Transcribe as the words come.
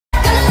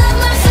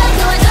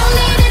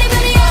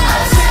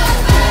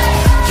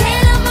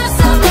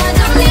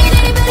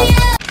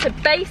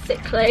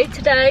basically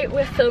today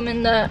we're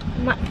filming the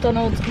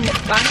McDonald's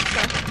Mukbang. So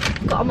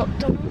I've got a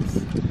McDonald's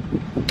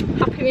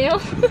Happy Meal.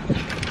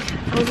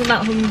 I wasn't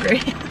that hungry.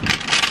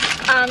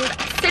 And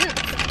since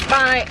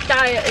my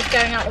diet is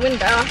going out the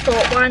window, I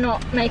thought why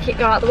not make it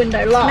go out the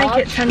window large.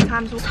 Make it 10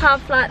 times. Just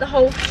have like the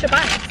whole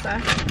shebang. So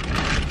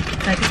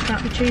just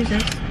can't be choosy.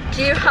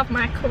 do you have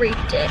my curry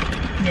dip?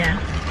 Yeah.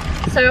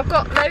 So I've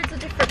got loads of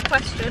different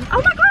questions.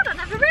 Oh my god, I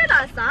never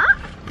realised that.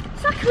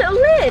 It's like a little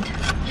lid.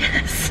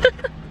 Yes.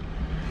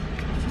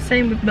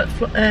 Same with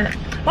McFlurry.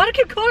 Why do I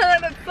keep calling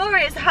it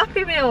McFlurry? It's a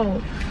Happy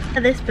Meal.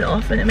 Get this bit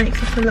off and it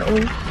makes us a little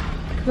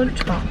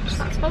lunchbox.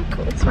 That's so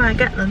cool. That's why I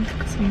get them,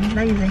 because I'm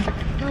lazy.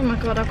 Oh my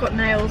god, I've got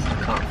nails. I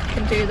can't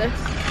fucking do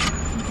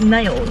this.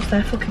 Nails,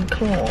 they're fucking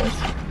claws.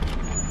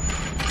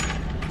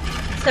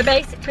 So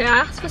basically I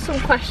asked for some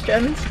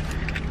questions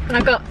and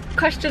I got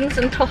questions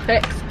and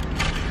topics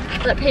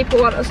that people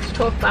want us to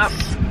talk about,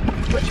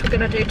 which we're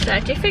going to do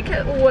today. Do you think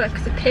it will work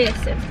as a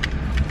piercing?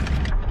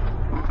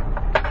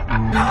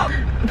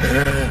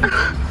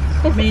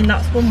 I mean,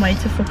 that's one way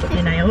to fuck up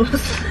your nails.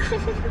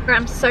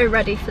 I'm so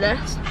ready for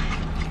this.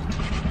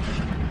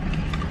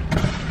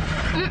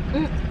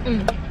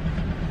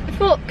 We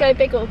thought go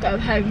big or go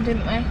home,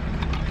 didn't we?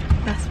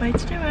 Best way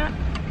to do it.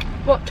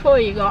 What toy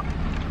you got?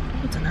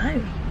 I don't know.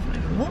 I've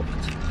never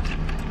looked.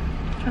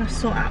 I'm trying to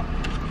sort out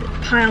the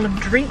pile of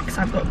drinks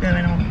I've got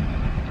going on.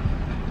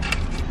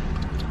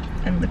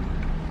 And the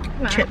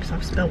chips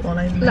I've spilt all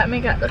over me. Let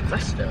me get the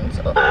questions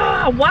up.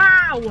 Oh,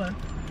 wow!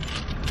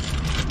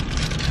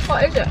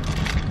 What is it?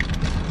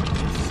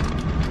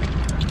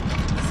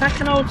 It's like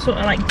an old sort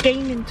of like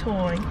gaming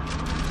toy.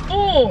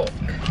 Oh!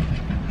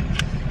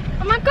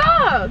 Oh my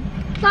god!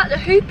 It's like the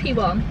hoopy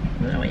one.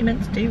 I don't know what you're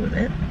meant to do with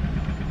it.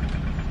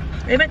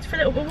 Are you meant to fill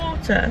it up with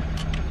water?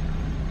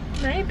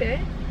 Maybe.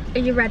 Are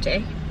you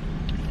ready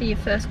for your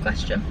first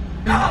question?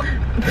 Yeah,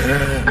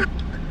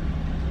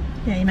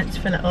 you're meant to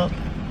fill it up.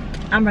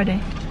 I'm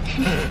ready.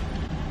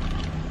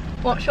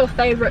 What's your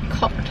favourite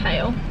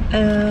cocktail?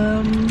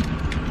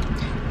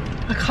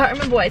 I can't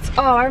remember what it's.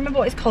 Oh, I remember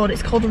what it's called.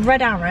 It's called a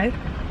Red Arrow.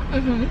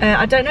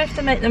 I don't know if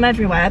they make them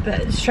everywhere,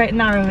 but Straight and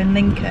Narrow in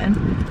Lincoln,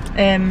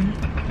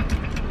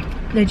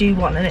 they do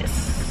one, and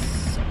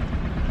it's.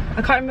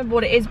 I can't remember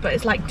what it is, but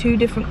it's like 2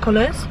 different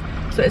colours.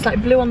 So it's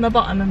like blue on the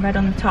bottom and red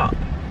on the top.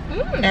 I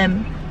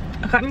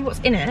can't remember what's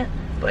in it,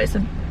 but it's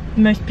the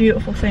most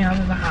beautiful thing I've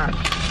ever had.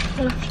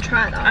 I'll have to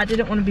try that. I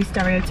didn't want to be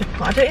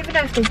stereotypical. I don't even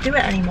know if they do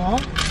it anymore,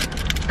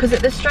 because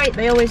at the Straight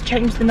they always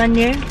change the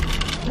menu.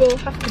 We'll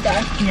have to go.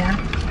 Yeah.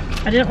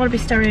 I didn't want to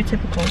be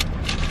stereotypical.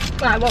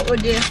 Right, what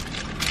would you?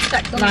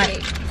 Sex on the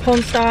beach?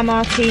 Porn star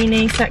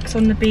martini, sex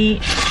on the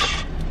beach,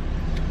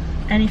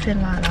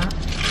 anything like that.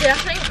 Yeah, I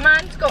think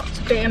mine's got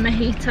to be a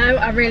mojito.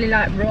 I really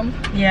like rum.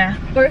 Yeah.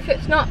 Or if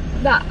it's not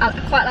that, I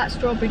quite like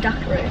strawberry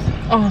daiquiris.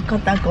 Oh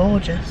god, they're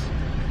gorgeous.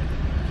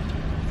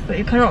 But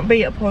you cannot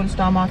beat a porn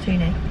star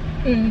martini.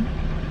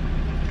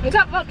 Is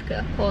that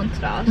vodka, porn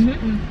stars?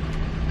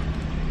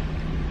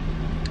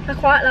 I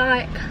quite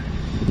like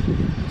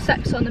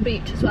sex on the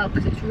beach as well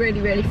because it's really,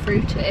 really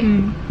fruity.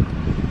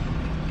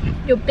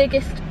 Your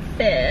biggest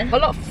fear? A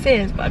lot of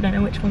fears, but I don't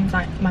know which one's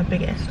like my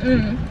biggest.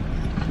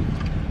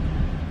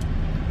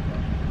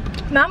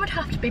 Mine would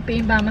have to be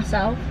being by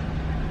myself.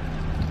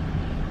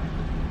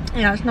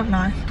 Yeah, it's not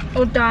nice.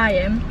 Or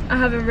dying. I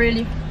have a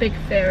really big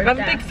fear of I have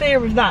death. a big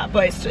fear of that,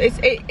 but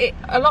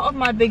a lot of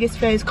my biggest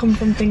fears come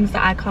from things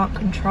that I can't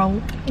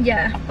control.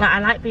 Yeah. Like I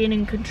like being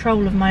in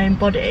control of my own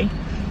body,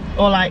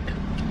 or like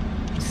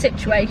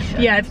situations.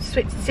 Yeah,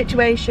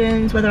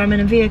 situations, whether I'm in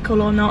a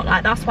vehicle or not.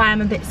 Like that's why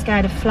I'm a bit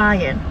scared of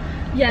flying.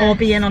 Yeah. Or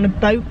being on a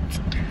boat,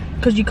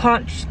 because you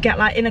can't just get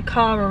like in a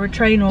car or a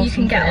train or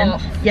something. You can get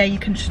off. Yeah,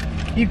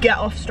 you get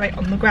off straight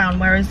on the ground.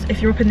 Whereas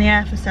if you're up in the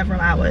air for several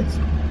hours,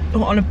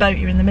 or on a boat,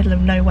 you're in the middle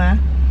of nowhere.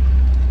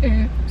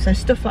 So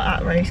stuff like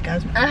that really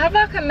scares me. I have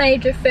like a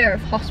major fear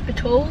of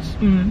hospitals.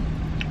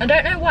 I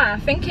don't know why. I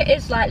think it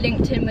is like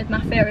linked in with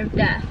my fear of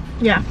death.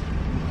 Yeah.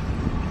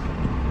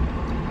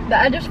 But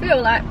I just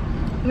feel like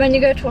when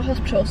you go to a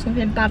hospital,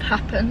 something bad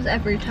happens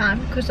every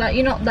time because like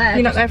you're not there.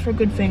 You're not there for a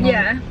good thing.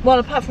 Yeah. Well,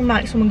 apart from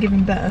like someone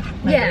giving birth.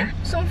 Maybe. Yeah.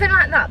 Something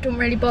like that don't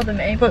really bother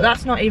me. But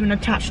that's not even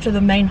attached to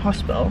the main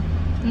hospital.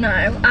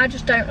 No, I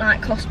just don't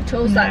like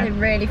hospitals. No. Like they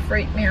really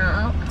freak me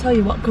out. I'll tell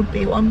you what could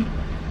be one.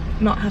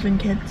 Not having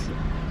kids.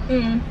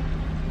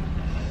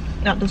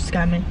 That does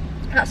scare me.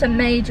 That's a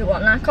major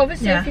one. Like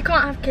obviously Yeah. if you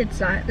can't have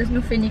kids, like there's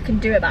nothing you can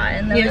do about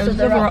it, and there's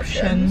other other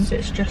options.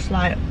 It's just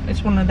like,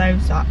 it's one of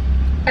those that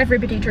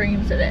everybody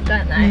dreams of it,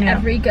 don't they? Yeah.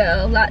 Every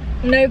girl, like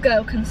no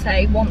girl can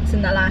say once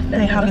in their life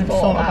they've never haven't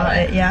thought about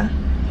it. Yeah.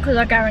 Because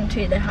I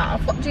guarantee they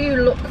have. What do you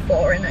look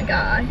for in a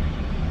guy?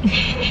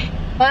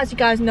 Well, as you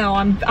guys know,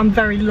 I'm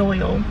very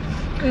loyal.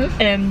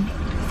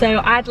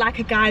 So I'd like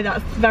a guy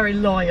that's very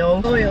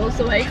loyal. Loyal's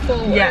the way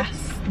forward. Yes,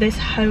 this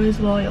hoe is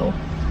loyal.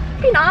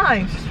 Be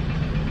nice.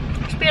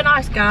 Just be a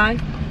nice guy.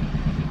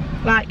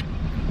 Like,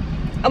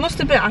 I must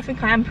admit, I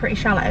think I am pretty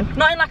shallow.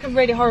 Not in like a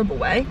really horrible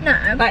way.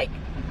 No. Like,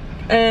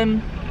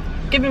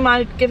 given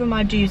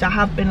my dues, I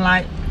have been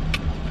like,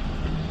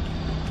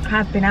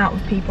 I've been out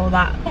with people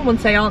that someone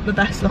say aren't the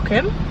best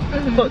looking,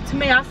 but to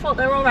me I thought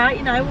they're alright,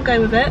 you know, we'll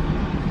go with it.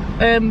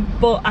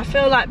 But I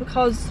feel like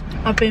because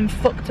I've been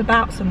fucked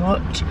about so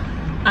much,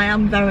 I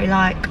am very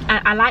like,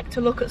 I like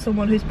to look at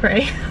someone who's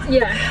pretty.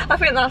 Yeah. I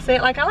think that's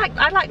it. Like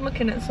I like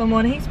looking at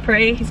someone, he's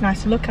pretty, he's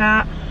nice to look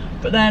at,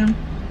 but then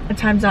 9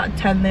 times out of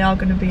 10 they are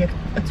going to be a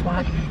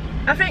twat.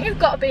 I think you've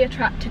got to be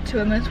attracted to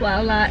them as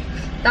well, like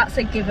that's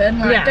a given.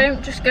 Like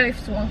don't just go for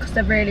someone because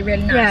they're really,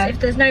 really nice. Yeah. If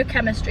there's no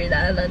chemistry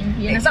there,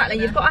 then exactly,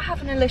 you've got to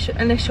have an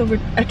initial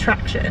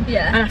attraction.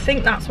 Yeah. And I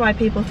think that's why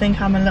people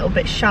think I'm a little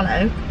bit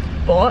shallow.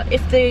 But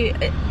if the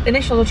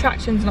initial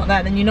attraction's not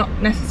there, then you're not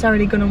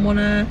necessarily going to want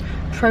to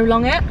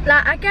prolong it.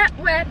 Like I get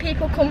where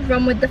people come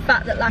from with the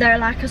fact that like they're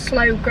like a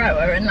slow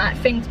grower and like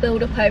things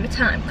build up over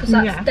time, because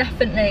that's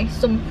definitely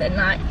something.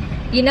 Like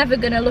you're never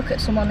going to look at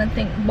someone and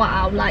think,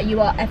 wow, like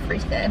you are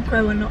everything.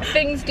 Growing up.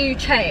 Things do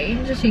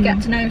change as you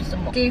get to know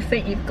someone. Do you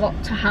think you've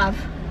got to have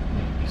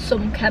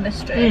some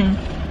chemistry?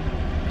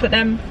 But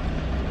then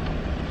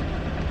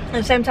at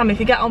the same time, if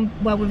you get on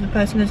well with the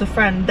person as a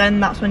friend, then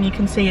that's when you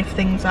can see if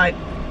things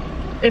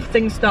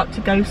start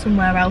to go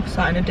somewhere else,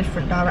 like in a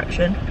different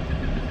direction.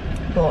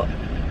 But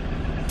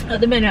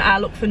at the minute I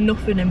look for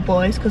nothing in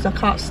boys because I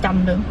can't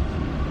stand them.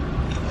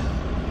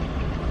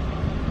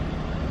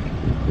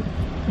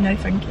 No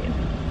thank you.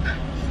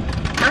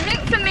 I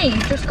think for me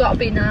you've just got to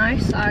be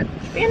nice. Like,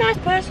 be a nice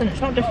person, it's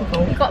not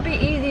difficult. You've got to be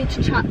easy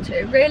to chat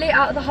to. Really,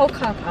 out of the whole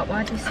car park,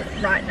 why do you sit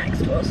right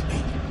next to us?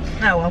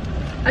 Oh well.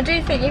 I do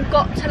think you've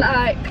got to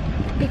like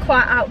be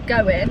quite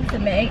outgoing. For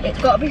me it's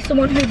got to be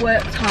someone who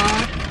works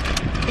hard,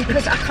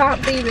 because I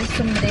can't be with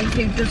somebody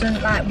who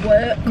doesn't like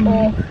work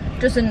or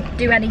doesn't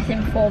do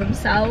anything for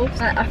themselves.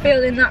 Like, I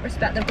feel in that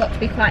respect they've got to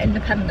be quite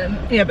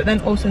independent. Yeah, but then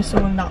also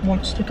someone that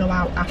wants to go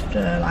out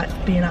after like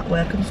being at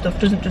work and stuff,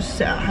 doesn't just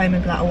sit at home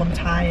and be like, oh I'm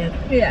tired.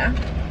 Yeah.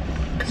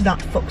 Because that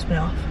fucks me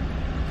off.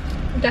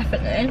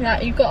 Definitely,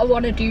 like you've got to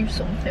want to do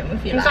something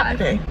with your life.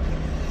 Exactly.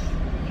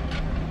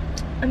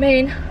 I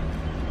mean,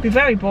 it'd be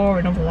very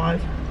boring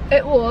otherwise.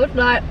 It would,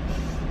 like,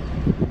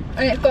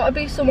 and it's got to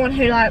be someone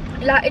who like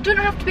it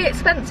doesn't have to be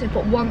expensive,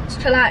 but wants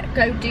to like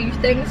go do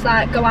things,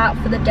 like go out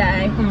for the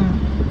day,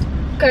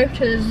 go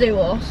to the zoo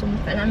or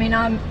something. I mean,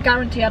 I'm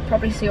guaranteed I'd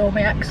probably see all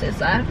my exes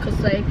there because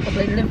they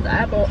probably live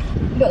there, but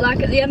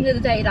like at the end of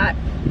the day, like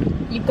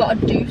you've got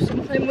to do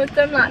something with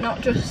them, like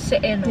not just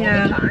sit in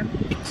all the time.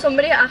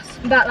 Somebody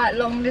asked about like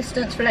long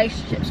distance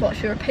relationships,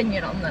 what's your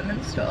opinion on them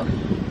and stuff?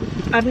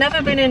 I've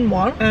never been in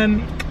one.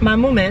 My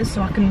mum is,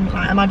 so I can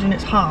like imagine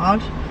it's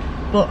hard.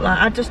 But like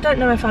I just don't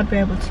know if I'd be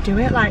able to do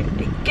it. Like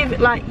give it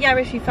like, yeah,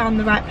 if you found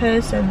the right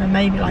person, then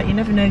maybe, like you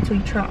never know till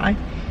you try.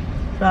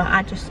 But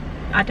I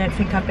don't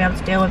think I'd be able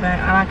to deal with it.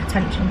 I like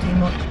attention too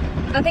much.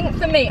 I think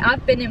for me,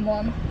 I've been in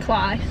one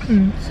twice,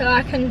 so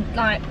I can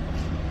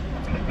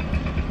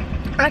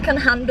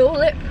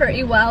handle it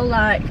pretty well.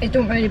 Like it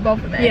don't really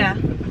bother me. Yeah.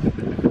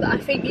 But I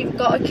think you've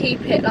got to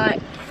keep it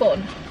like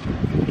fun.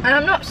 And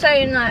I'm not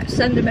saying like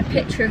send them a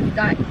picture of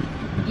like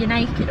you're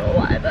naked or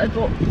whatever,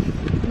 but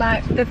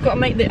like they've got to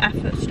make the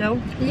effort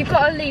still. You've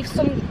got to leave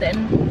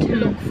something to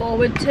look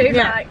forward to.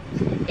 Like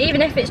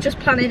even if it's just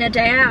planning a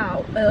day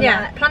out, or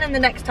like planning the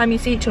next time you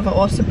see each other,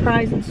 or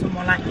surprising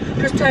someone, like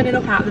just turning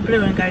up out of the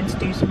blue and going to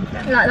do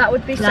something. Like that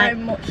would be so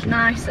much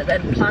nicer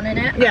than planning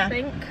it. I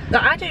think.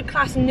 Like, I do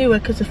class in Neewer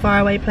because it's a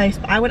faraway place,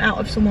 but I went out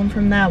with someone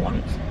from there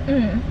once,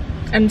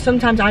 and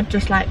sometimes I'd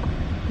just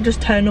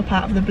turn up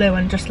out of the blue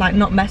and just like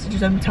not message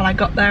them until I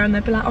got there, and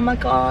they'd be like, oh my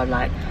god,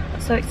 like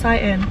that's so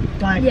exciting.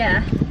 Like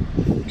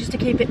just to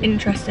keep it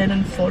interesting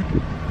and fun.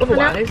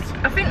 Otherwise,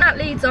 I think that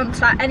leads on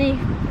to like any,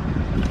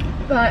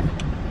 like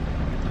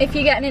if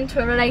you're getting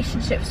into a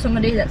relationship with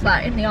somebody that's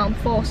like in the armed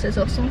forces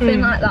or something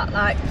like that,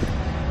 like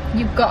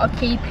you've got to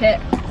keep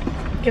it,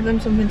 give them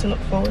something to look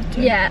forward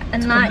to. Yeah,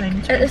 and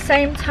like at the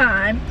same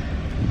time,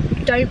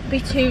 don't be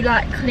too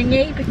like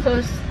clingy,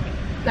 because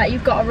like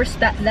you've got to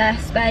respect their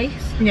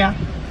space. Yeah.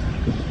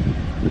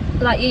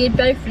 Like you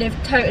both live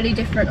totally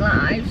different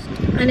lives,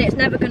 and it's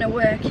never going to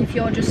work if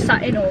you're just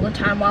sat in all the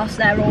time whilst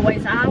they're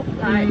always out.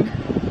 Like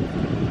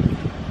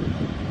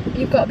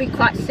you've got to be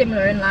quite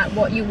similar in like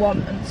what you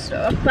want and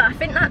stuff. But I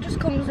think that just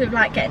comes with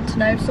like getting to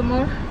know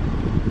someone.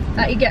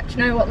 Like you get to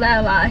know what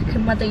they're like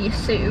and whether you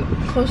suit.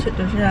 Of course it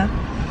does, yeah.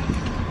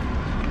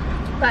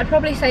 But I'd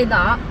probably say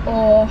that,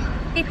 or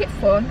keep it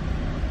fun.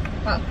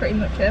 That's pretty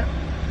much it.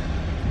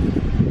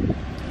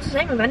 It's the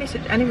same with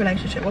any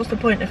relationship. What's the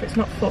point if it's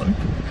not fun?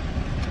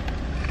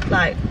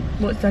 Like,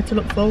 what's there to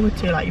look forward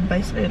to? Like, you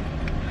basically,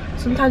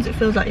 sometimes it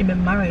feels like you've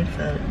been married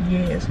for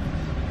years.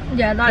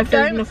 Yeah, like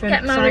don't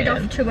get married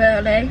off too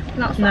early.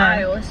 That's what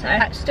I always say.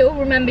 Like, still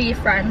remember your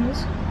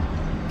friends.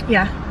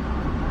 Yeah.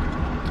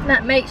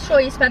 Like, make sure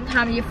you spend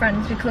time with your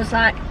friends, because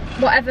like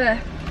whatever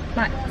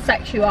like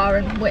sex you are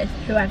and with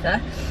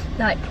whoever,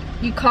 like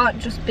you can't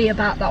just be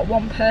about that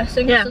one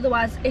person. Because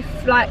otherwise, if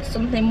like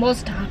something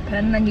was to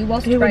happen and you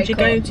was to break up,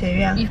 who would you go to?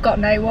 Yeah. You've got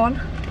no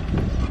one.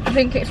 I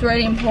think it's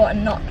really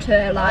important not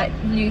to like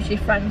lose your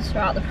friends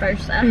throughout the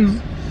process.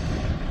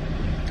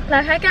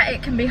 Like I get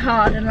it can be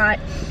hard, and like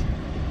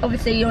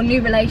obviously your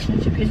new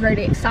relationship is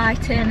really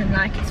exciting and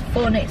like it's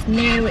fun, it's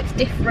new, it's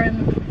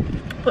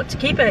different. But to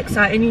keep it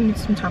exciting, you need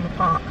some time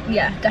apart.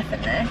 Yeah,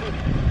 definitely.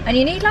 And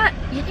you need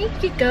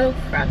your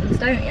girlfriends,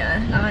 don't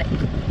you? Like,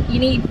 you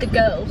need the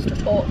girls to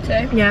talk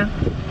to. Yeah.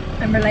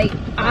 And relate.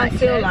 I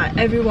feel like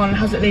everyone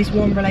has at least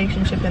one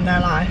relationship in their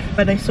life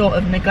where they sort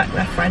of neglect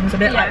their friends a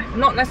bit. Yeah. Like,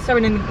 not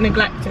necessarily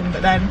neglecting,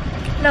 but then.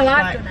 No,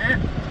 I've done it.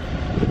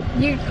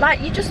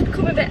 You just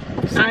become a bit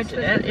obsessed I did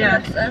it, yeah.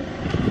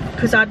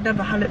 Because I'd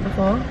never had it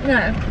before.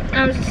 No,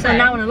 I was just saying. And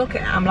now when I look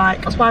at it, I'm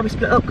like, that's why we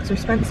split up, because we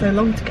spent so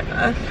long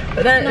together.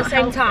 But then at the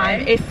same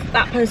time, if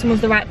that person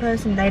was the right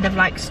person, they'd have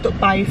like stuck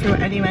by you through it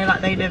anyway. Like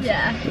they'd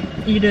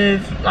have, you'd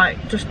have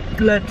like just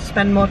learned to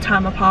spend more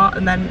time apart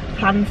and then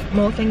plan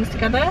more things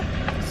together.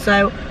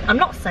 So I'm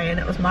not saying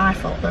it was my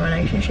fault the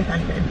relationship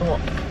ended, but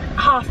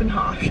half and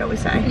half, shall we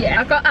say.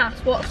 Yeah, I got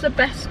asked, what's the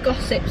best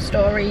gossip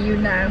story you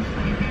know?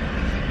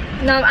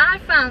 Now, I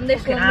found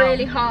this one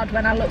really hard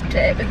when I looked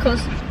at it because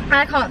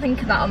I can't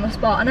think of that on the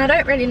spot, and I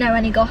don't really know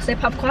any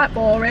gossip. I'm quite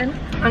boring.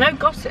 I know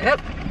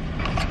gossip,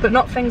 but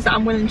not things that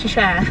I'm willing to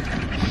share.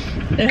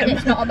 And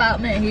it's not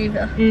about me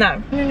either. No.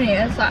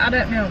 It's like, I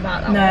don't know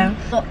about that one.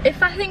 But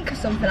if I think of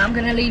something, I'm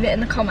going to leave it in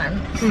the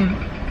comments.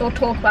 Or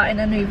talk about it in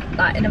a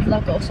in a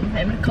vlog or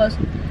something, because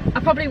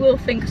I probably will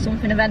think of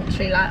something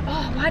eventually, like,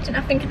 oh, why didn't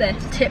I think of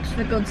this? Tips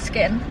for good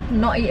skin,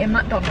 not eating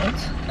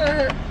McDonald's.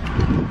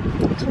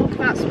 Talk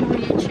about small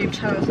YouTube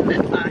channels and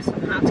advice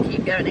on how to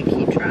keep going and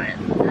keep trying.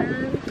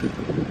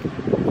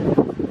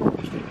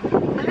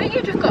 I think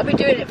you just got to be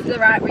doing it for the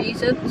right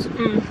reasons.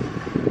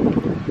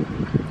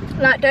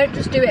 Like, don't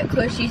just do it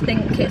because you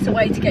think it's a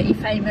way to get you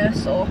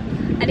famous or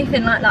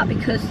anything like that,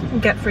 because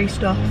get free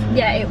stuff.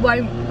 Yeah, it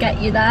won't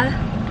get you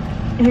there.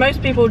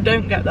 Most people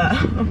don't get there,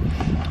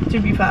 to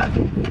be fair.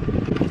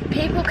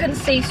 People can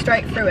see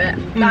straight through it.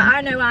 Like,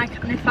 I know I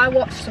can. If I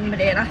watch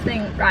somebody and I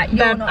think, right,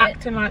 you're not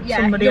acting like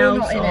somebody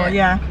else, or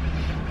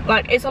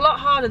like, it's a lot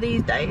harder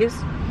these days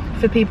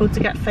for people to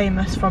get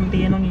famous from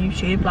being on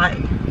YouTube. Like,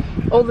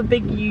 all the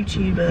big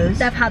YouTubers,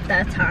 they've had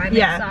their time.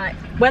 Yeah, it's like,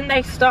 when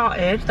they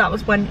started, that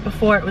was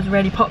before it was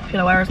really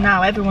popular, whereas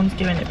now everyone's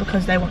doing it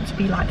because they want to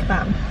be like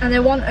them. And they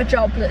want a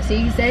job that's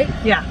easy.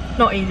 Yeah,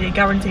 not easy,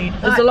 guaranteed.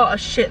 There's a lot of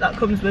shit that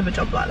comes with a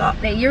job like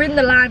that. You're in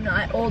the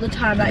limelight all the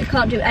time, like, you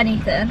can't do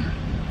anything.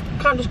 You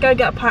can't just go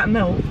get a pint of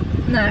milk.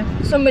 No,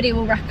 somebody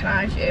will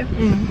recognise you.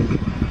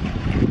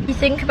 You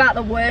think about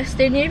the worst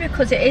in you,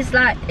 because it is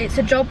like, it's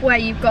a job where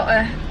you've got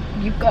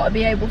to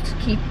be able to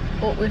keep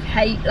up with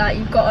hate. Like,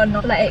 you've got to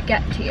not let it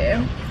get to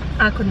you.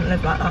 I couldn't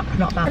live like that,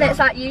 not that. And it's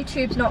like,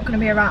 YouTube's not going to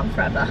be around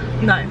forever.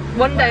 No,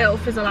 one day it'll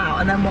fizzle out,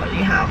 and then what do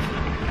you have?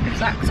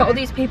 Exactly. So all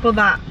these people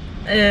that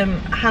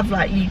have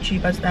like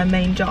YouTube as their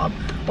main job,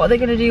 what are they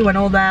going to do when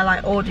all their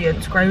like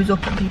audience grows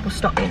up and people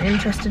stop being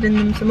interested in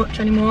them so much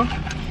anymore?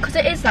 Because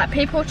it is like,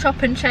 people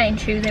chop and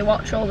change who they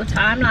watch all the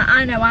time. Like,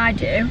 I know I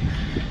do.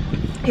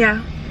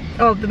 Yeah.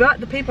 Oh,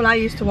 the people I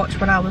used to watch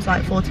when I was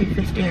like 14,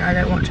 15, I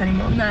don't watch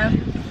anymore. No.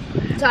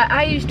 So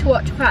I used to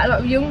watch quite a lot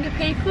of younger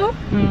people,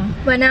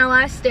 where now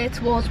I steer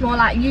towards more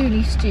like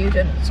uni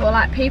students, or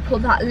like people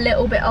that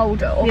little bit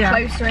older or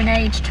closer in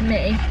age to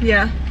me.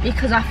 Yeah.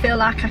 Because I feel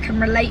like I can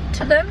relate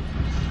to them.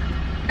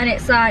 And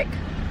it's like,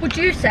 would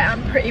you say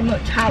I'm pretty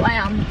much how I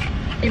am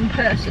in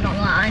person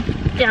online?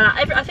 Yeah,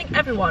 like I think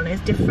everyone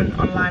is different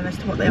online as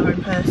to what they are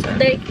in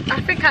person.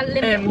 I think I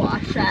limit what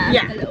I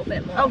share a little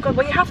bit more. Oh god,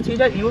 well you have to,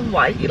 don't you?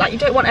 Otherwise, you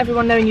don't want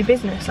everyone knowing your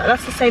business. Like,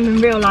 that's the same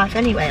in real life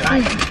anyway.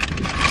 Like,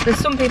 there's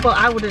some people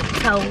I wouldn't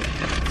tell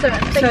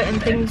certain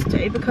things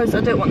to because I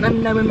don't want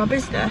them knowing my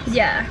business.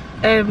 Yeah.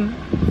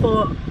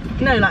 But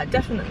no, like,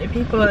 definitely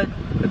people are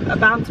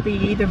bound to be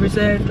either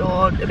reserved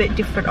or a bit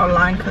different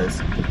online, because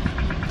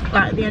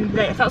like, at the end of the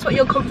day, if that's what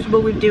you're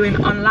comfortable with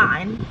doing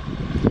online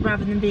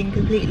rather than being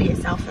completely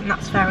yourself, then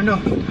that's fair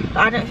enough. But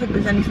I don't think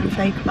there's anything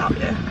fake about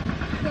you.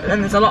 But then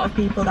there's a lot of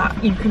people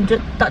that you can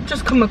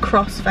just come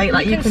across fake,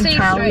 like you can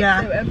tell,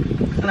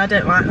 and I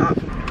don't like that.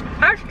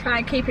 I just try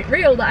and keep it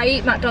real that I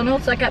eat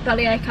McDonald's, I get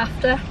bellyache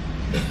after,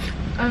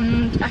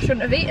 and I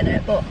shouldn't have eaten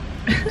it, but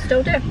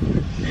still do.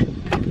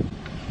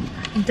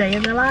 Day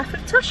in the life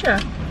of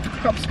Tasha.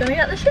 Prob's gonna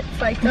get the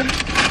shits later.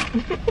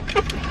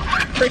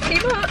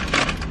 Pretty much.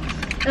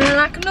 And then,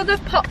 like, another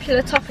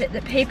popular topic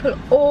that people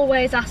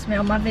always ask me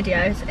on my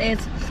videos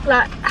is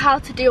like how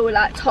to deal with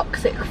like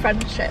toxic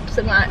friendships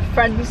and like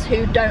friends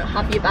who don't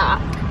have your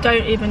back.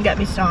 Don't even get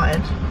me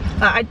started.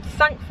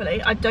 Thankfully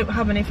I don't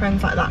have any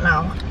friends like that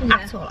now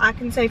at all. I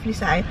can safely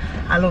say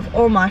I love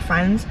all my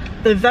friends.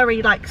 The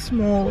very like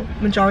small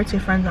majority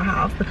of friends I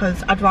have,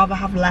 because I'd rather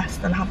have less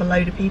than have a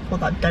load of people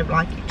that don't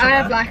like each other. I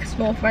have like a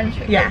small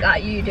friendship group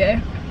like you do.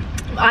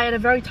 I had a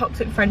very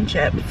toxic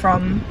friendship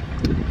from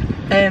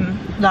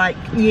like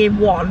year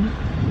 1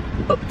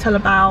 up till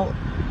about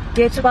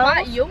year 12.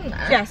 Quite young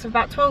then. Yeah, so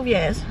about 12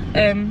 years.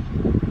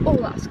 Oh,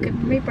 that's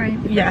giving me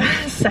brain. Yeah,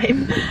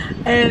 same.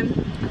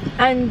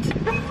 And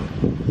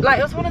like,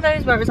 it was one of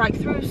those where it was like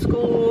through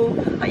school,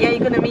 like, yeah, you're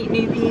gonna meet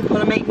new people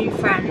and make new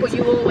friends, but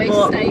you always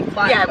stay quite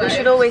close. Yeah, we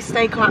should always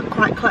stay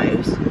quite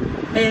close.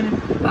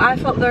 But I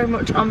felt very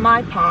much on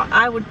my part,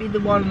 I would be the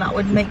one that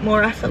would make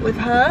more effort with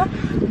her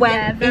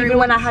when even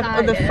when I had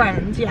other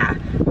friends,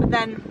 but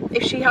then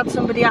if she had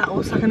somebody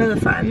else, like another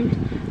friend,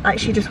 like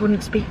she just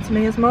wouldn't speak to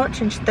me as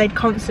much, and they'd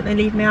constantly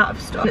leave me out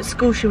of stuff. At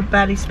school she would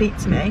barely speak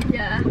to me,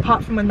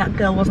 apart from when that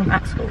girl wasn't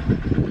at school,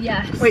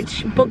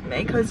 which bugged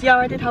me, because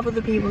I did have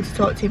other people to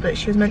talk to, but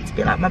she was meant to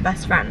be like my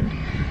best friend,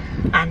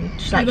 and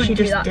she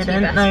just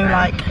didn't know.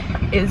 Like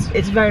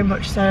it's very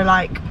much so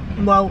like,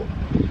 well,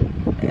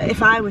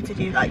 if I were to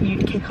do that,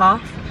 you'd kick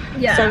off.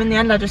 So in the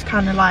end I just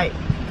kind of like,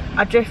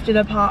 I drifted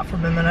apart from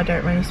him, and I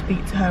don't really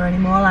speak to her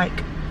anymore. Like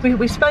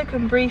we've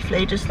spoken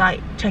briefly, just like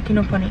checking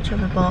up on each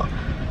other, but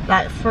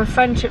like for a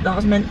friendship that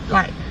was meant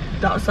like,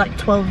 that was like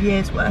 12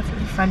 years worth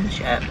of a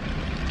friendship,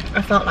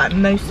 I felt like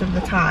most of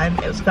the time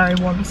it was very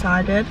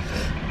one-sided.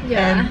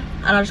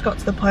 And I just got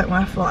to the point where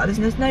I thought,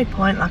 there's no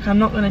point, like I'm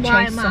not going to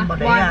chase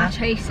somebody. Why am I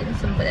chasing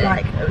somebody?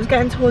 Like it was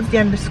getting towards the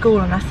end of school,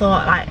 and I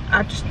thought, like,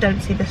 I just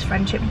don't see this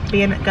friendship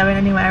going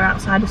anywhere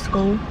outside of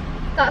school.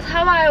 That's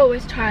how I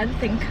always try and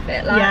think of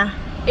it. Like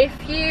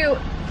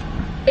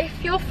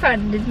if your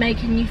friend is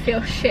making you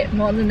feel shit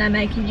more than they're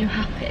making you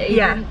happy,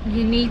 then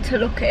you need to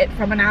look at it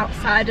from an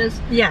outsider's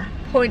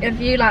point of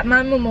view. Like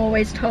my mum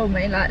always told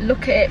me, like,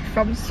 look at it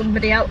from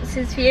somebody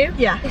else's view.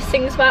 These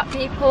things about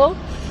people.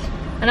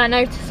 And I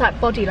noticed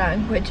like body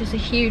language is a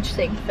huge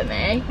thing for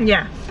me.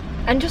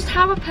 And just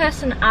how a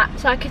person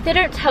acts. Like if they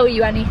don't tell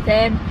you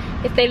anything,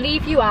 if they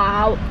leave you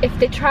out, if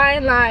they try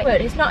and like, well,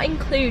 it's not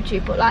include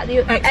you, but like they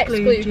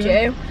exclude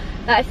you.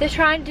 Like if they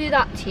try and do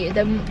that to you,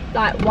 then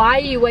like why are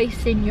you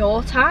wasting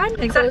your time?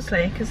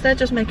 Exactly, because they're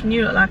just making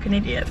you look like an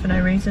idiot for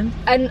no reason.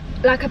 And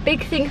like a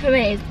big thing for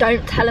me is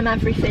don't tell them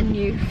everything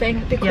you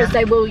think, because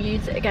they will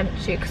use it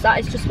against you, because that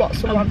is just what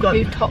someone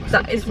who's toxic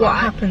that is what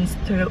happens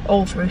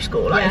all through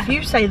school. Like if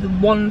you say the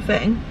one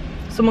thing,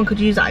 someone could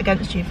use that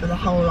against you for the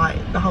whole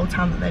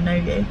time that they know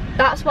you.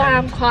 That's why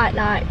I'm quite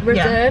like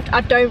reserved.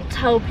 I don't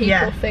tell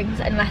people things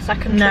unless I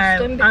can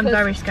trust them. I'm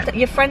very scared.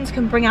 Your friends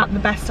can bring out the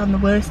best and the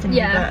worst in you,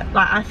 but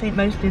like I think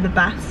mostly the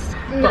best.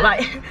 But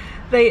like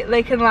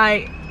they can,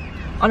 like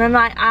on a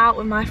night out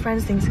with my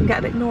friends, things can get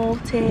a bit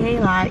naughty.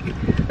 Like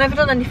I've never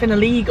done anything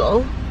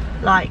illegal.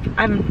 Like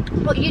I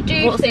haven't. But you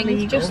do things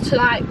illegal just to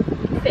like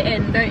fit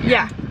in, don't you?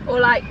 Or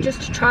like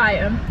just to try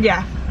them.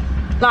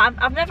 Like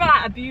I've never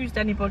like abused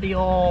anybody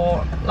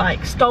or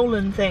like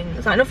stolen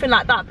things, like nothing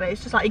like that, but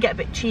it's just like you get a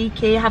bit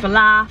cheeky, have a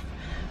laugh.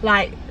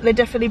 Like they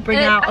definitely bring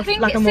out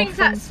like a more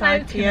fun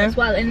side to you as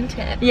well, isn't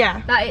it?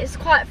 Like it's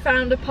quite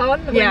frowned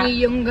upon when you're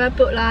younger,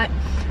 but like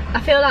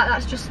I feel like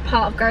that's just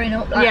part of growing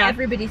up. Like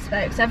everybody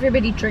smokes,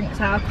 everybody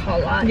drinks alcohol,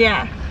 like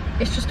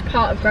it's just a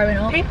part of growing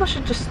up. People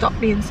should just stop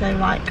being so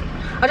like,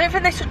 I don't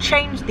think they should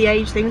change the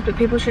age things, but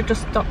people should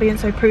just stop being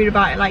so prude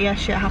about it. Like, yeah,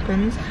 shit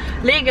happens.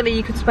 Legally,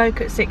 you could smoke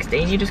at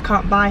 16, you just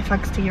can't buy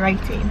fags till you're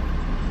 18.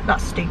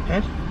 That's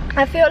stupid.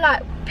 I feel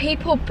like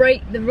people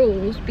break the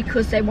rules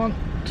because they want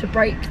to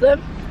break them.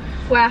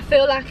 Where I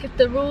feel like if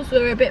the rules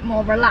were a bit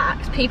more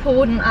relaxed, people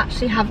wouldn't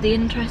actually have the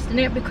interest in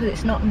it because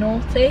it's not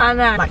naughty. I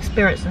know, like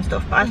spirits and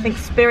stuff, but I think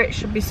spirits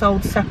should be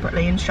sold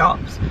separately in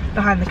shops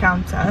behind the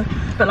counter.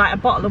 But like a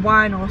bottle of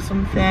wine or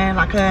something,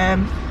 like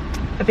a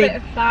bit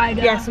of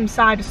cider. Some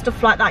cider,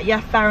 stuff like that,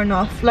 fair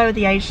enough. Lower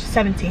the age to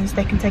 17 so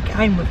they can take it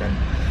home with them,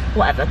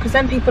 whatever, because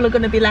then people are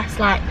going to be less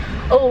like,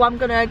 oh, I'm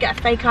going to get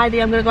a fake ID,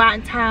 I'm going to go out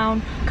in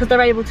town, because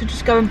they're able to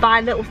just go and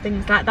buy little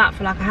things like that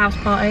for like a house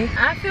party.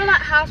 I feel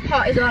like house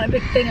parties aren't a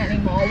big thing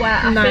anymore, where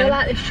I feel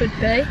like they should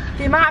be.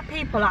 The amount of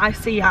people that I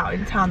see out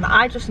in town that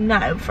I just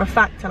know for a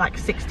fact are like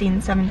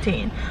 16,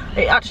 17,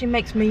 it actually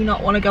makes me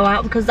not want to go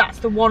out, because that's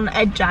the one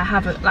edge I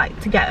have like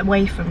to get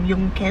away from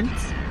young kids.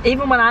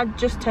 Even when I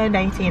just turned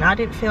 18, I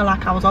didn't feel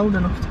like I was old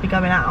enough to be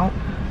going out.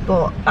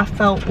 But I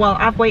felt, well,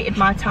 I've waited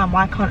my time,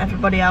 why can't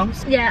everybody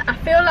else? Yeah, I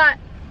feel like,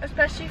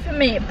 especially for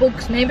me, it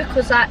bugs me,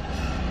 because like,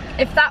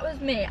 if that was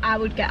me, I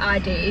would get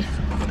IDs.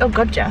 Oh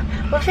god, yeah.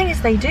 Well, the thing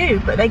is they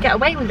do, but they get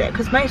away with it,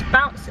 because most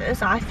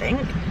bouncers, I think,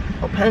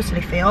 or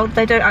personally feel,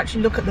 they don't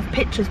actually look at the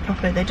pictures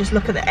properly, they just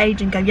look at the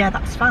age and go, yeah,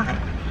 that's fine.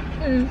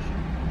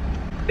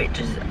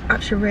 Which is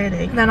actually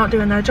really, they're not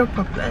doing their job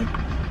properly.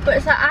 But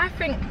it's like, I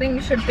think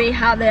things should be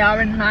how they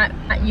are in like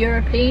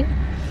European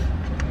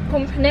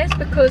companies,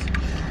 because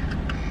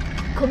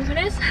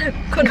countries,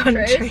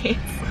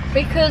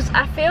 because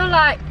I feel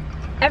like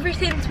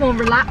everything's more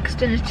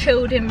relaxed in a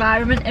chilled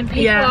environment, and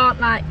people aren't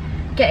like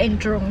getting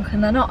drunk,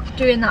 and they're not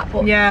doing that,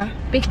 but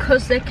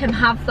because they can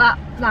have that,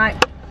 like,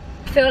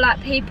 I feel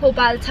like people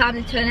by the time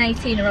they turn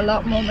 18 are a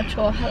lot more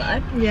mature.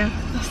 Hello. Yeah,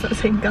 that's that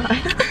same guy.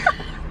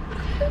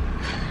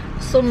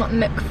 Some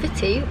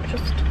McFitty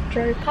just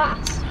drove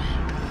past.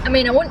 I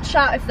mean, I wouldn't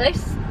shout if they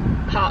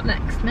parked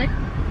next to me.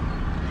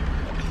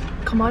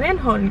 Come on in,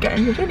 hon, get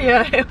in the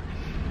video.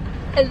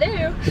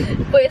 Hello.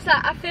 But it's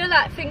like, I feel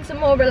like things are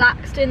more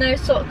relaxed in those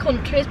sort of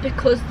countries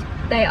because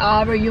they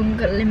are a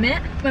younger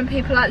limit. When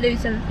people like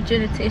lose their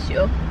virginities,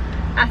 you're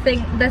I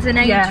think there's an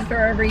age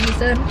for a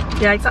reason.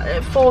 Yeah, exactly.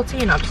 At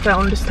 14, I just don't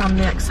understand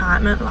the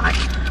excitement. Like,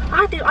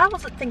 I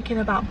wasn't thinking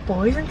about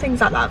boys and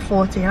things like that at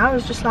 14. I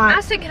was just like... I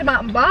was thinking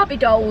about Barbie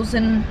dolls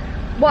and...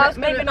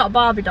 Maybe not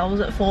Barbie dolls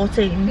at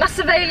 14.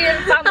 Massive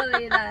alien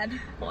family then.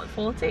 What,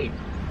 14?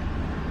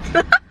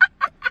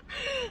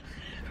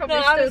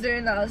 Probably still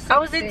doing that. I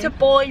was into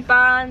boy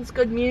bands,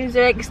 good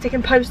music,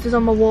 sticking posters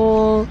on my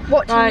wall.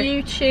 Watching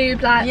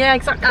YouTube, like, yeah,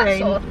 exactly. that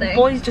sort of thing.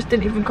 Boys just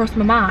didn't even cross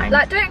my mind.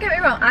 Like, don't get me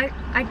wrong,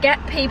 I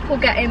get people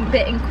getting a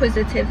bit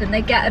inquisitive and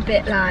they get a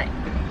bit like,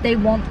 they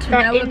want to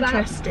know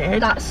about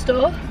that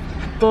stuff.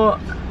 But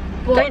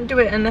don't do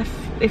it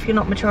if you're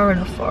not mature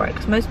enough for it,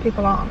 because most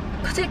people aren't.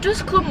 Because it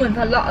does come with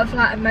a lot of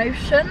like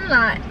emotion,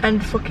 like,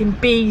 and fucking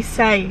be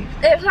safe.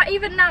 It's like,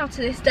 even now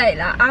to this day,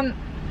 like,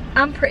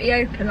 I'm pretty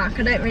open, like,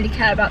 I don't really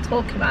care about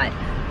talking about it,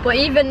 but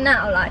even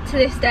now, like, to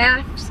this day,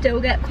 I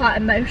still get quite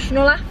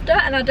emotional after,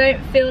 and I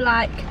don't feel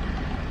like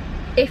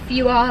if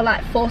you are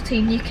like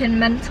 14 you can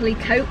mentally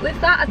cope with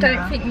that. I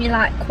don't think you're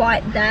like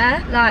quite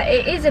there. Like,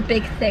 it is a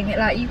big thing,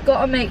 like, you've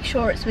got to make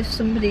sure it's with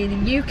somebody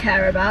that you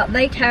care about,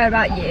 they care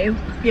about you.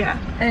 Yeah.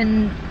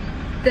 And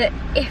that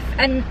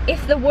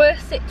if the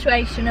worst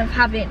situation of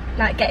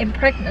getting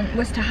pregnant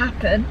was to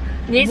happen,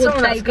 you need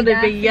someone that's going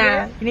to be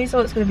you need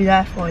someone that's going to be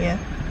there for you.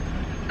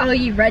 Are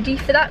you ready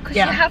for that? Because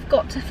you have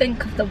got to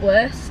think of the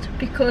worst,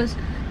 because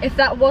if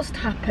that was to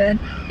happen,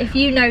 if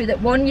you know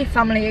that 1, your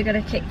family are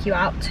going to kick you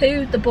out,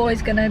 2, the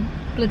boy's going to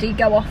bloody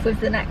go off with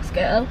the next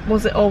girl.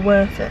 Was it all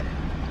worth it?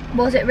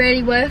 Was it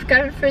really worth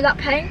going through that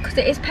pain? Because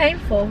it is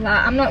painful.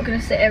 Like, I'm not going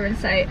to sit here and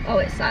say, oh,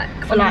 it's like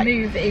for like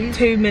movies.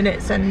 2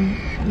 minutes and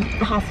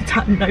half the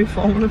time no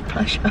form of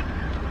pleasure.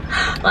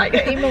 Like,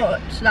 pretty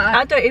much. Like,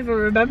 I don't even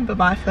remember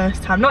my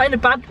first time. Not in a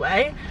bad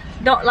way.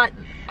 Not like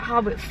how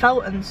it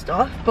felt and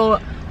stuff,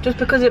 but just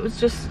because it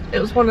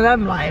was one of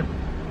them, like,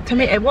 to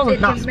me it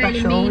wasn't that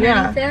special. Really mean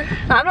anything.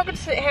 Like, I'm not going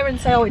to sit here and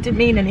say, oh, it didn't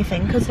mean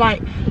anything, because,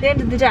 like, at the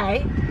end of the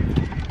day,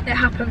 it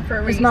happened for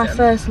a reason. It's my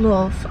first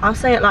love. I'll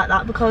say it like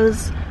that,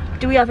 because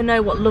do we ever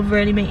know what love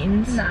really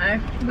means?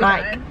 No,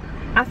 like, don't.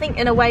 I think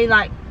in a way,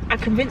 like, I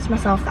convinced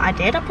myself that I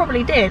did. I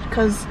probably did,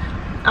 because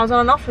I was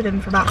on and off with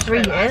him for about 3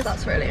 years.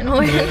 That's really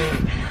annoying.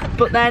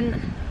 But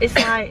then it's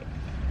like,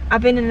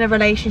 I've been in a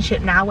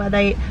relationship now where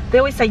they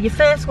always say your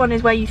first one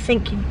is where you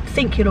think you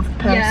love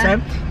the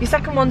person, your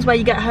second one's where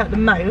you get hurt the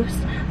most,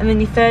 and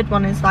then your third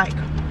one is like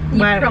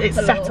where it's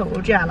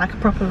settled, like a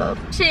proper love.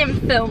 See, in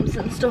films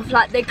and stuff,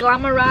 like, they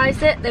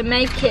glamorise it, they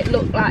make it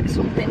look like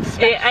something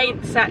special. It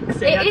ain't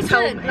sexy. It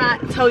isn't.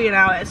 Like, I tell you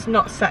now, it's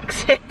not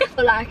sexy.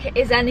 Like, it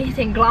is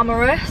anything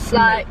glamorous.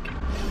 Like,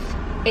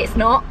 it's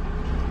not.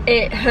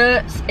 It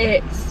hurts.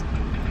 It's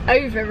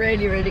over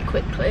really, really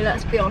quickly,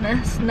 let's be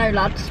honest. No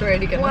lad's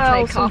really gonna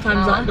take half an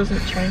hour. Sometimes that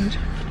doesn't change.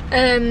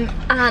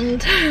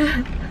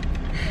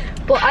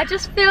 But I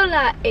just feel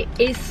like it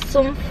is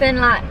something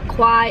like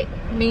quite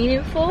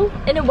meaningful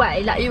in a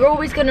way. Like, you're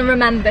always gonna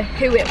remember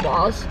who it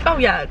was. Oh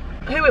yeah,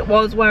 who it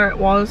was, where it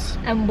was,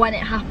 and when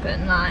it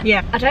happened. Like,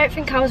 yeah, I don't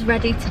think I was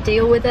ready to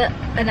deal with it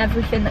and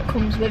everything that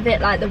comes with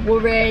it, like the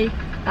worry.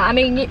 I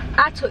mean,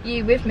 I took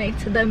you with me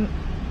to the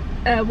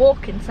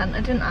walk-in centre,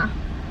 didn't I?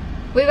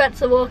 We went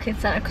to the walk-in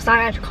centre because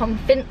I had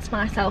convinced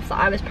myself that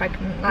I was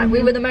pregnant. Like,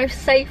 we were the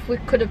most safe we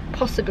could have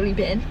possibly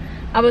been.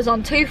 I was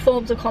on 2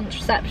 forms of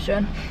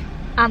contraception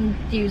and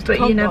used a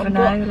condom. But you never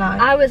know, like,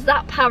 I was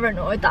that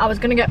paranoid that I was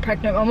going to get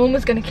pregnant, my mum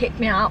was going to kick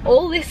me out,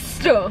 all this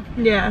stuff.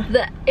 Yeah.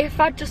 That if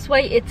I'd just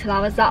waited till I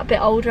was that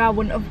bit older, I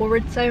wouldn't have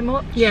worried so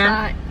much.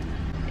 Yeah. Like,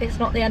 it's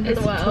not the end of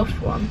the world. It's a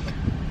tough one.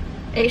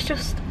 It's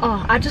just,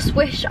 I just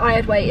wish I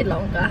had waited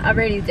longer. I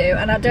really do.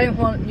 And I don't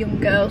want young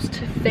girls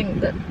to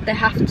think that they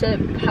have to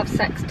have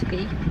sex to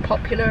be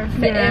popular and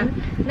fit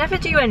in. Never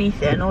do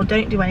anything or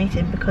don't do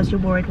anything because you're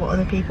worried what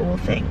other people will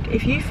think.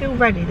 If you feel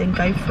ready, then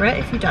go for it.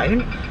 If you don't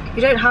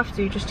have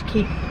to just to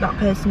keep that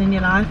person in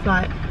your life.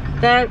 Like,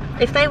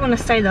 if they want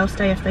to stay, they'll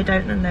stay. If they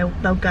don't, then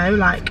they'll go.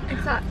 Like,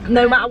 exactly.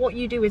 No matter what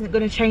you do isn't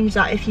going to change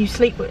that. If you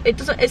sleep with, it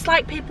doesn't. It's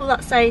like people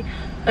that say,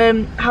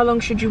 how long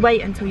should you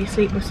wait until you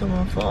sleep with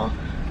someone for?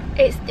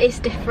 It's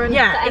different.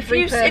 Yeah, if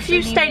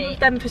you stayed with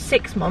them for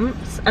 6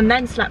 months and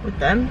then slept with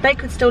them, they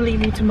could still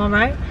leave you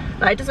tomorrow.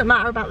 Like, it doesn't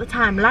matter about the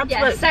time. Lads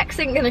work, sex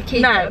ain't gonna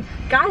keep them.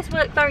 Guys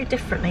work very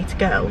differently to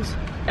girls.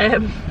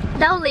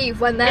 They'll leave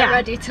when they're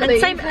ready to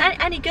leave. Same,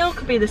 any girl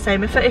could be the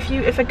same.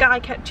 If a guy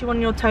kept you on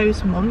your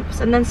toes for months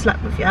and then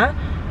slept with you,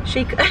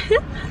 she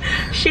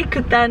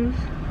could then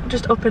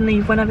just up and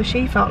leave whenever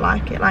she felt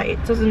like it. Like,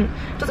 it doesn't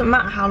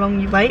matter how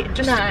long you wait,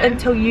 just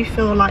until you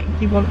feel like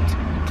you want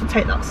to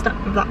take that step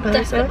with that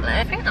person. Definitely.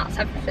 I think that's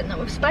everything that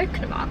we've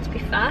spoken about, to be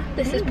fair.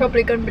 This is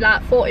probably going to be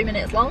like 40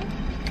 minutes long.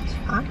 It's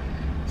fine.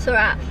 It's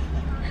alright.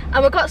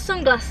 And we've got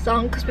sunglasses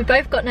on because we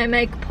both got no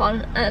makeup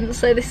on, and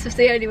so this was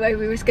the only way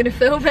we was going to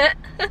film it.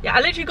 Yeah,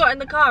 I literally got in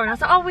the car and I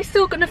was like, oh, we're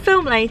still going to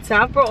film later.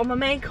 I've brought on my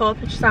makeup,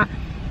 and she's like,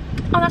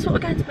 oh, that's what we're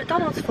going to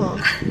McDonald's for.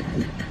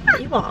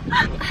 You what?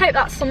 I hope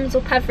that sums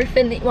up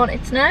everything that you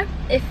wanted to know.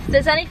 If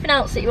there's anything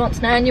else that you want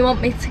to know and you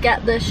want me to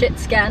get the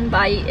shits again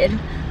by eating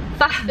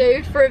fast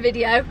food for a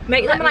video.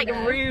 Make them Let me like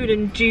know. rude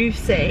and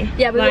juicy.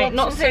 Yeah, we like, want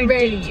not something so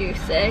really deep.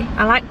 juicy.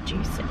 I like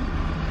juicy.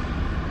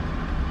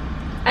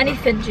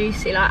 Anything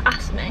juicy, like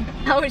ask me.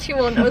 How would you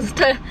want us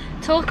to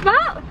talk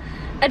about?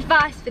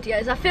 Advice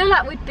videos. I feel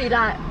like we'd be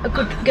like a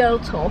good girl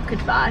talk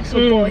advice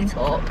or boy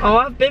talk. Oh,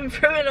 I've been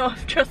through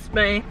enough, trust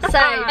me. So,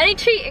 any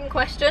cheating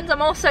questions?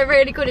 I'm also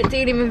really good at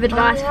dealing with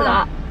advice for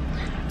that.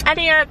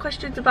 Any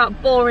questions about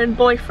boring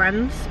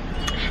boyfriends?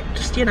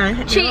 Just, you know, hit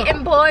me up.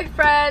 Cheating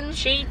boyfriends,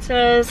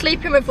 Cheaters.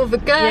 sleeping with other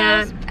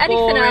girls, Yeah,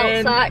 anything else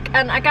boring. like,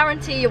 and I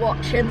guarantee you're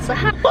watching, so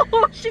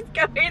Oh, she's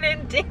going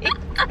in deep.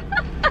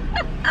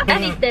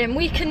 anything,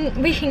 we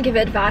can give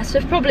advice.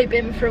 We've probably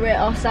been through it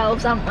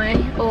ourselves, haven't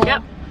we? Or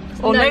Yep.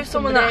 Or know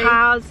someone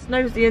that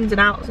knows the ins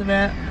and outs of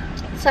it.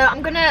 So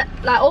I'm gonna,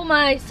 like, all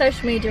my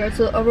social media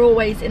are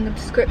always in the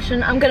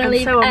description. I'm gonna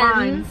leave so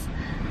are ends,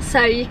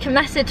 so you can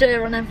message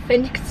her on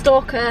everything. You can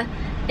stalk her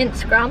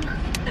Instagram.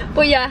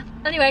 But yeah,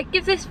 anyway,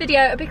 give this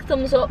video a big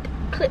thumbs up.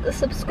 Click the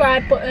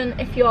subscribe button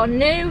if you're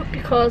new,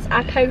 because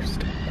I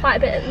post quite a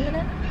bit at the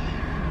minute.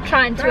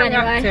 Trying to Very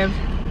anyway. active.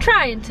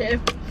 Trying to.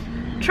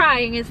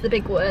 Trying is the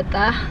big word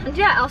there. And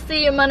yeah, I'll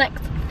see you in my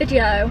next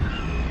video.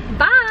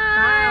 Bye.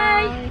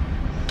 Bye.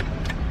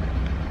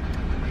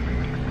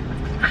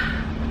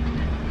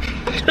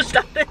 Just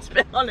have this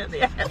bit on at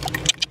the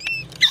end.